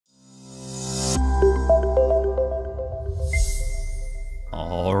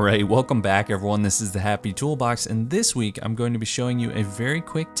Alright, welcome back everyone. This is the Happy Toolbox, and this week I'm going to be showing you a very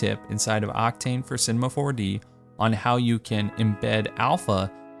quick tip inside of Octane for Cinema 4D on how you can embed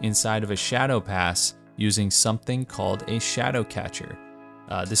alpha inside of a shadow pass using something called a shadow catcher.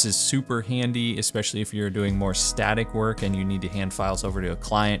 This is super handy, especially if you're doing more static work and you need to hand files over to a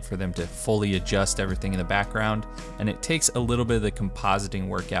client for them to fully adjust everything in the background, and it takes a little bit of the compositing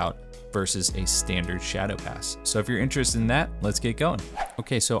work out versus a standard shadow pass. So if you're interested in that, let's get going.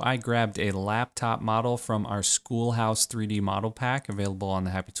 Okay, so I grabbed a laptop model from our Schoolhouse 3D model pack available on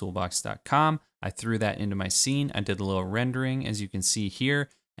thehappytoolbox.com. I threw that into my scene. I did a little rendering, as you can see here,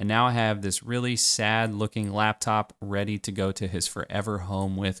 and now I have this really sad looking laptop ready to go to his forever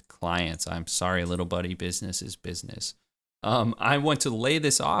home with clients. I'm sorry, little buddy, business is business. I want to lay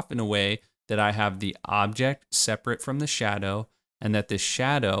this off in a way that I have the object separate from the shadow, and that the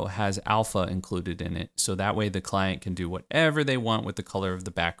shadow has alpha included in it. So that way the client can do whatever they want with the color of the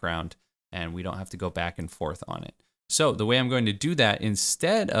background and we don't have to go back and forth on it. So the way I'm going to do that,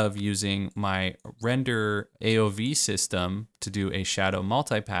 instead of using my render AOV system to do a shadow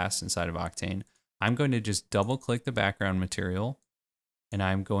multipass inside of Octane, I'm going to just double click the background material and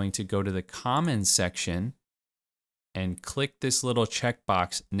I'm going to go to the common section and click this little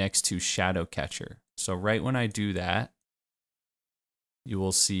checkbox next to shadow catcher. So right when I do that, you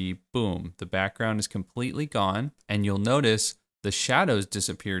will see, boom, the background is completely gone, and you'll notice the shadows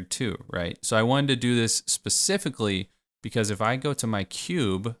disappeared too, right? So I wanted to do this specifically because if I go to my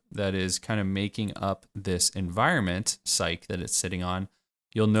cube that is kind of making up this environment cyc that it's sitting on,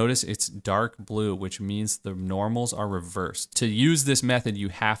 you'll notice it's dark blue, which means the normals are reversed. To use this method, you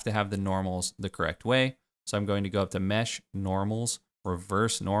have to have the normals the correct way. So I'm going to go up to Mesh, Normals,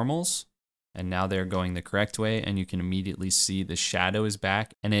 Reverse Normals. And now they're going the correct way, and you can immediately see the shadow is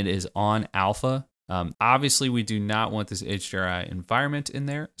back and it is on alpha. Obviously, we do not want this HDRI environment in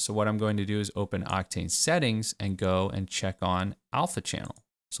there. So what I'm going to do is open Octane settings and go and check on alpha channel.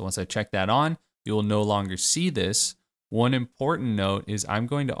 So once I check that on, you will no longer see this. One important note is I'm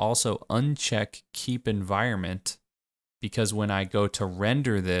going to also uncheck keep environment, because when I go to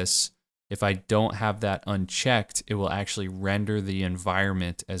render this, if I don't have that unchecked, it will actually render the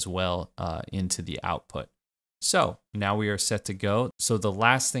environment as well into the output. So now we are set to go. So the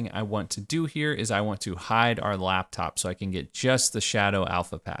last thing I want to do here is I want to hide our laptop so I can get just the shadow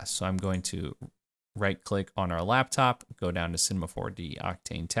alpha pass. So I'm going to right click on our laptop, go down to Cinema 4D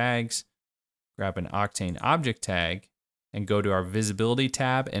Octane tags, grab an Octane object tag, and go to our visibility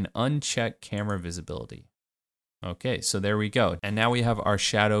tab and uncheck camera visibility. Okay, so there we go. And now we have our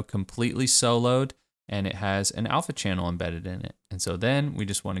shadow completely soloed and it has an alpha channel embedded in it. And so then we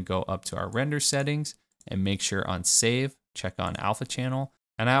just want to go up to our render settings and make sure on save, check on alpha channel.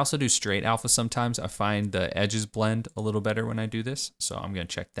 And I also do straight alpha sometimes. I find the edges blend a little better when I do this. So I'm going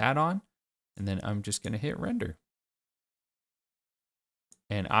to check that on and then I'm just going to hit render.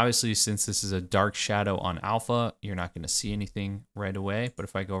 And obviously, since this is a dark shadow on alpha, you're not going to see anything right away. But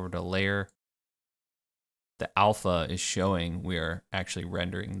if I go over to layer, the alpha is showing we are actually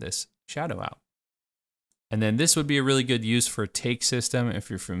rendering this shadow out. And then this would be a really good use for take system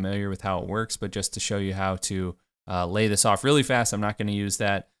if you're familiar with how it works, but just to show you how to lay this off really fast, I'm not going to use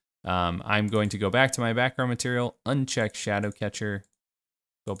that. I'm going to go back to my background material, uncheck shadow catcher,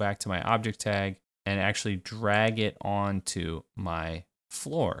 go back to my object tag, and actually drag it onto my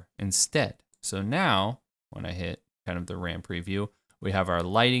floor instead. So now when I hit kind of the RAM preview, we have our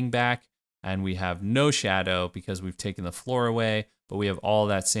lighting back, and we have no shadow because we've taken the floor away, but we have all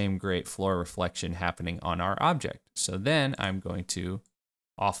that same great floor reflection happening on our object. So then I'm going to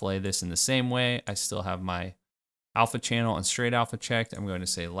offlay this in the same way. I still have my alpha channel and straight alpha checked. I'm going to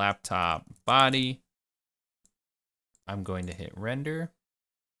say laptop body. I'm going to hit render.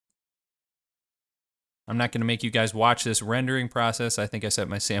 I'm not going to make you guys watch this rendering process. I think I set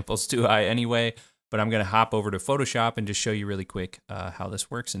my samples too high anyway. But I'm going to hop over to Photoshop and just show you really quick how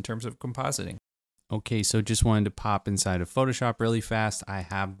this works in terms of compositing. Okay, so just wanted to pop inside of Photoshop really fast. I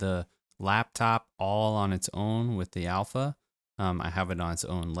have the laptop all on its own with the alpha. I have it on its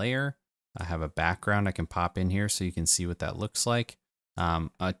own layer. I have a background I can pop in here so you can see what that looks like.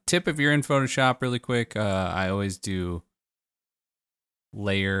 A tip if you're in Photoshop really quick, I always do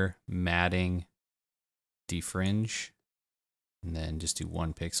layer, matting, defringe, and then just do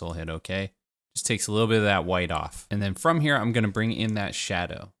 1 pixel, hit OK. Just takes a little bit of that white off. And then from here, I'm going to bring in that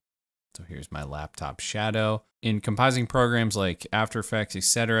shadow. So here's my laptop shadow. In compositing programs like After Effects,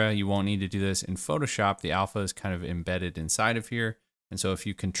 etc., you won't need to do this. In Photoshop, the alpha is kind of embedded inside of here. And so if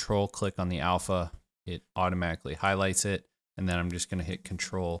you control click on the alpha, it automatically highlights it. And then I'm just going to hit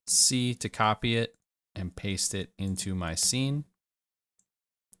Control C to copy it and paste it into my scene.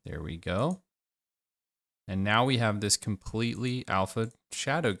 There we go. And now we have this completely alpha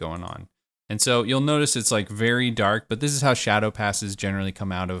shadow going on. And so you'll notice it's like very dark, but this is how shadow passes generally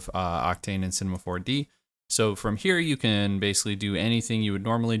come out of Octane and Cinema 4D. So from here, you can basically do anything you would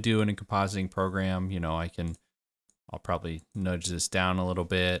normally do in a compositing program. You know, I'll probably nudge this down a little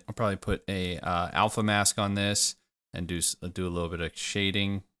bit. I'll probably put a alpha mask on this and do a little bit of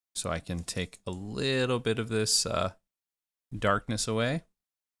shading so I can take a little bit of this darkness away.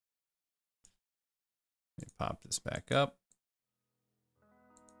 Let me pop this back up.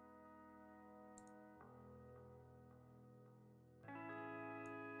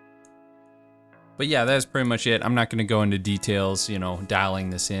 But yeah, that's pretty much it. I'm not going to go into details, you know, dialing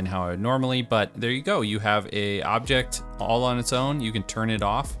this in how I would normally, but there you go. You have a object all on its own. You can turn it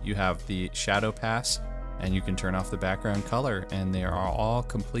off. You have the shadow pass, and you can turn off the background color, and they are all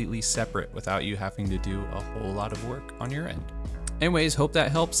completely separate without you having to do a whole lot of work on your end. Anyways, hope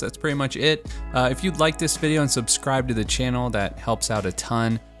that helps. That's pretty much it. If you'd like this video and subscribe to the channel, that helps out a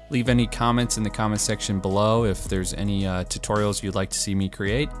ton. Leave any comments in the comment section below if there's any tutorials you'd like to see me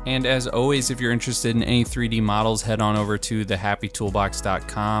create. And as always, if you're interested in any 3D models, head on over to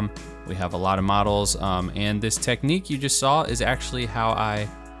thehappytoolbox.com. We have a lot of models, and this technique you just saw is actually how I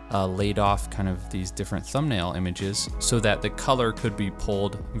laid off kind of these different thumbnail images so that the color could be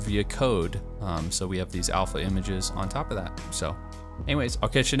pulled via code. So we have these alpha images on top of that. So anyways, I'll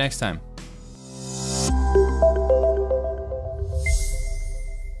catch you next time.